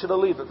 I want you to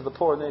leave it for the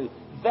poor and needy.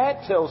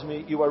 That tells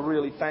me you are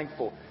really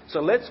thankful. So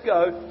let's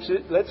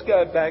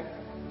go back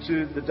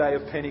to the day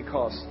of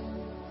Pentecost.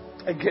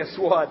 And guess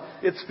what?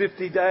 It's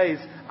 50 days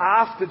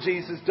after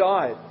Jesus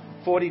died.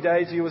 40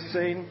 days he was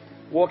seen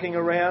walking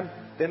around.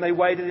 Then they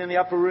waited in the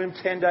upper room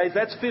 10 days.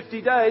 That's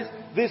 50 days.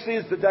 This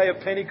is the day of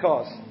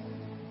Pentecost.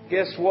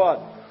 Guess what?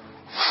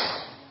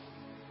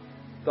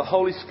 The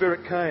Holy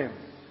Spirit came.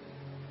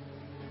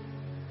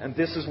 And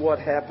this is what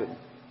happened.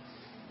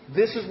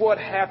 This is what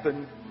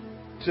happened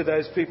to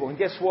those people. And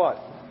guess what?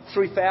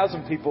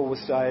 3,000 people were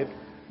saved,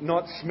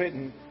 not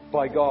smitten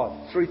by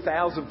God.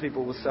 3,000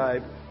 people were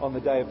saved on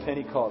the day of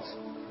Pentecost.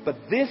 But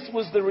this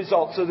was the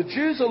result. So the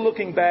Jews are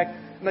looking back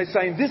and they're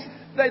saying this.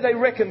 They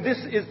reckon this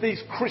is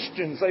these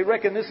Christians. They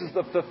reckon this is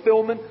the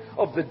fulfillment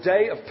of the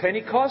day of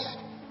Pentecost.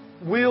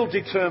 We'll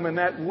determine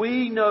that.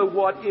 We know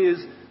what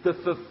is the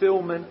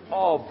fulfillment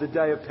of the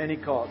day of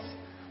Pentecost.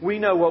 We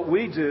know what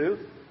we do.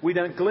 We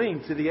don't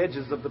glean to the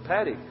edges of the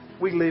paddock.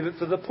 We leave it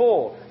for the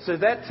poor. So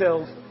that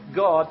tells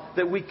God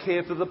that we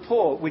care for the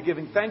poor. We're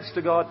giving thanks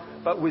to God,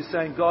 but we're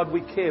saying, God,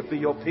 we care for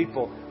your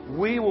people.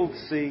 We will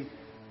see,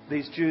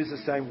 these Jews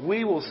are saying,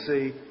 we will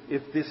see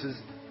if this is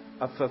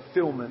a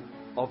fulfillment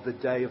of the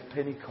day of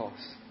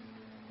Pentecost.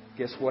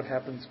 Guess what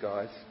happens,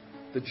 guys?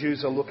 The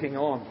Jews are looking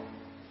on.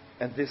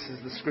 And this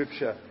is the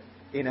scripture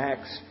in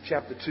Acts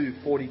chapter 2,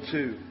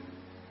 42.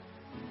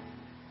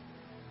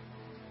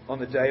 On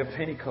the day of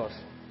Pentecost.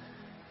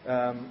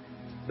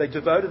 They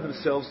devoted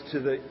themselves to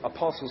the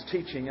apostles'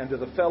 teaching and to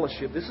the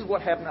fellowship. This is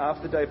what happened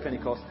after the day of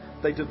Pentecost.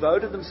 They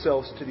devoted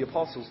themselves to the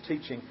apostles'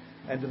 teaching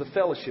and to the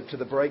fellowship, to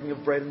the breaking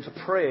of bread and to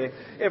prayer.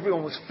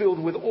 Everyone was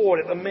filled with awe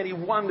at the many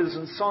wonders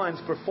and signs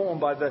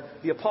performed by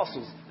the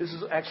apostles. This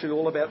is actually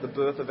all about the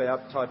birth of our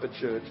type of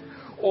church.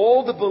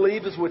 All the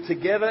believers were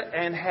together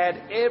and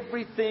had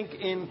everything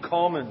in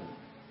common.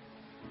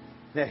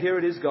 Now here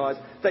it is, guys.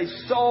 They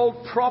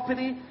sold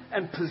property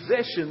and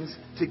possessions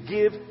to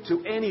give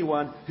to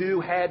anyone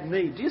who had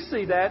need. Do you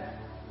see that?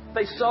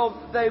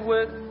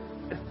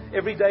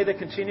 Every day they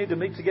continued to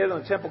meet together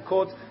in the temple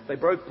courts. They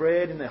broke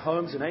bread in their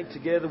homes and ate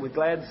together with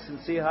glad and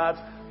sincere hearts,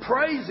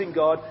 praising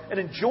God and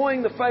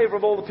enjoying the favour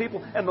of all the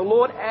people. And the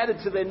Lord added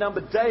to their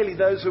number daily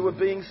those who were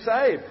being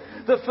saved.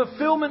 The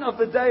fulfillment of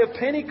the day of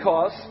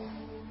Pentecost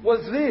was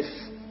this,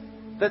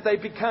 that they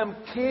become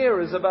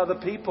carers of other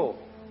people.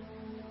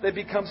 They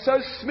become so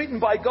smitten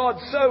by God,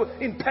 so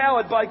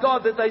empowered by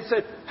God that they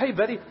said, "Hey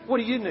buddy, what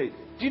do you need?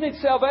 Do you need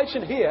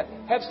salvation? Here,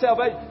 have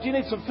salvation. Do you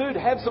need some food?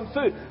 Have some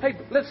food. Hey,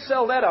 let's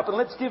sell that up and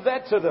let's give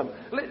that to them."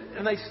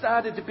 And they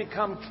started to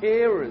become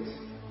carers.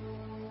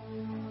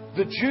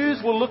 The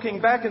Jews were looking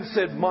back and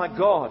said, "My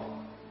God,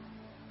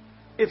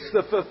 it's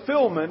the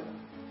fulfillment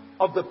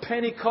of the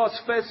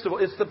Pentecost festival.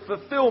 It's the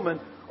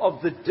fulfillment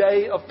of the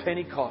day of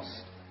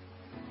Pentecost."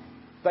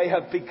 They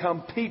have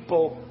become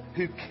people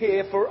who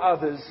care for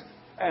others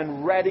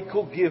and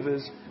radical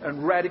givers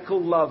and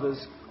radical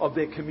lovers of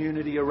their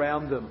community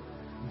around them.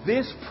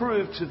 This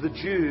proved to the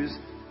Jews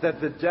that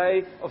the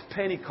day of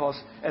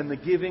Pentecost and the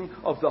giving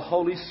of the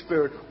Holy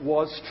Spirit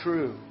was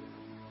true.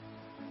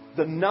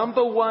 The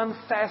number one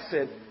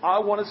facet I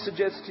want to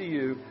suggest to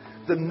you,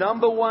 the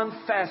number one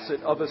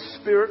facet of a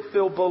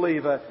Spirit-filled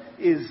believer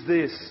is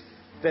this,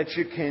 that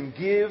you can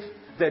give,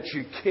 that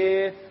you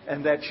care,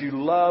 and that you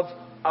love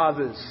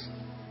others.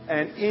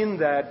 And in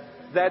that,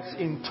 that's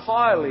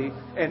entirely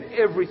and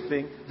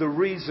everything the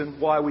reason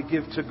why we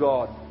give to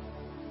God.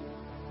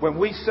 When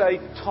we say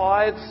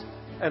tithes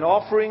and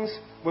offerings,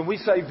 when we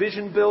say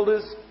vision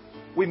builders,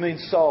 we mean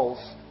souls.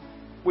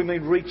 We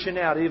mean reaching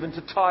out even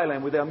to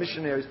Thailand with our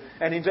missionaries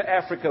and into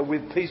Africa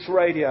with Peace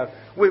Radio.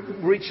 We're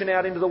reaching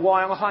out into the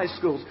Wyong high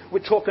schools.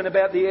 We're talking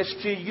about the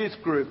SG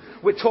youth group.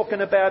 We're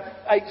talking about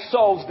 8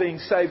 souls being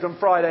saved on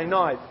Friday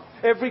night.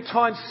 Every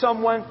time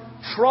someone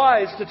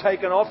tries to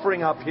take an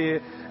offering up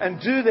here and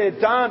do their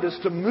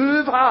darndest to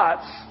move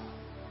hearts,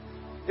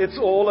 it's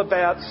all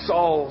about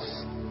souls.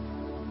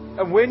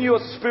 And when you're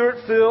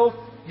Spirit-filled,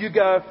 you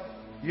go,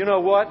 "You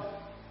know what?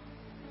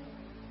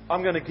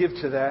 I'm going to give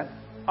to that.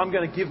 I'm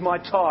going to give my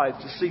tithe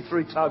to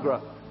C3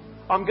 Tugra.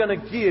 I'm going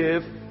to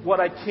give what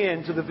I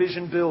can to the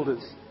vision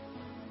builders."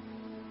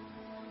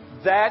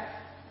 That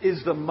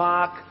is the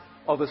mark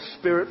of a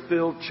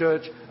Spirit-filled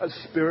church, a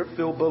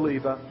Spirit-filled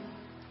believer.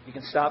 You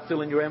can start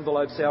filling your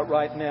envelopes out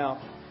right now.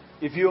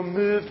 If you're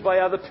moved by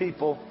other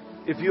people,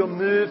 if you're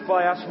moved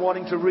by us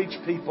wanting to reach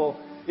people,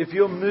 if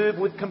you're moved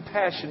with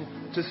compassion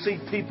to see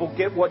people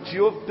get what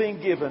you've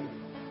been given,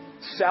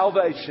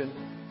 salvation,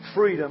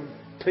 freedom,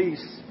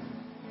 peace.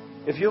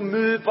 If you're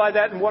moved by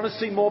that and want to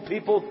see more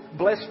people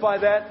blessed by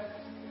that,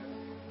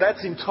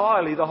 that's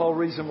entirely the whole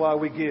reason why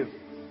we give.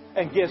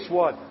 And guess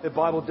what? The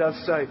Bible does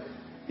say,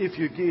 if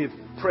you give,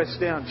 pressed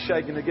down,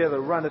 shaken together,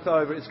 runneth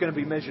over, it's going to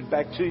be measured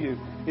back to you.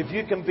 If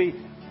you can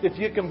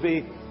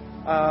be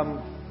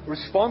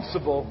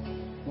responsible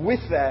with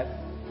that,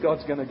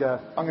 God's going to go,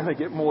 "I'm going to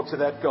get more to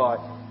that guy.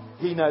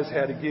 He knows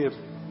how to give."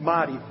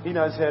 Marty, he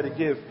knows how to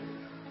give.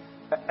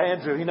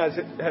 Andrew, he knows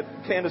how.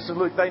 Candace and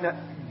Luke, they know.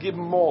 Give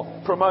them more.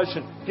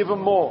 Promotion, give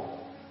them more.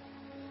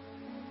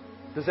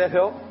 Does that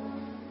help?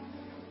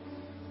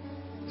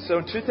 So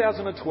in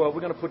 2012,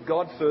 we're going to put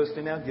God first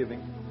in our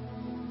giving.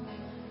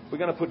 We're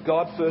going to put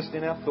God first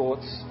in our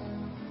thoughts.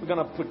 We're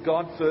going to put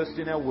God first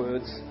in our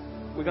words.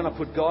 We're going to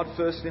put God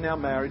first in our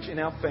marriage, in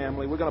our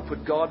family. We're going to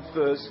put God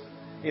first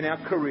in our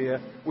career.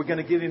 We're going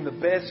to give Him the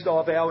best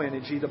of our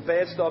energy, the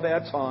best of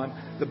our time,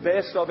 the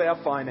best of our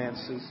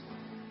finances.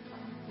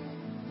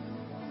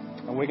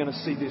 And we're going to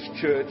see this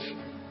church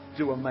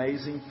do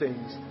amazing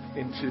things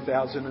in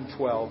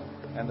 2012.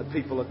 And the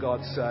people of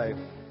God say,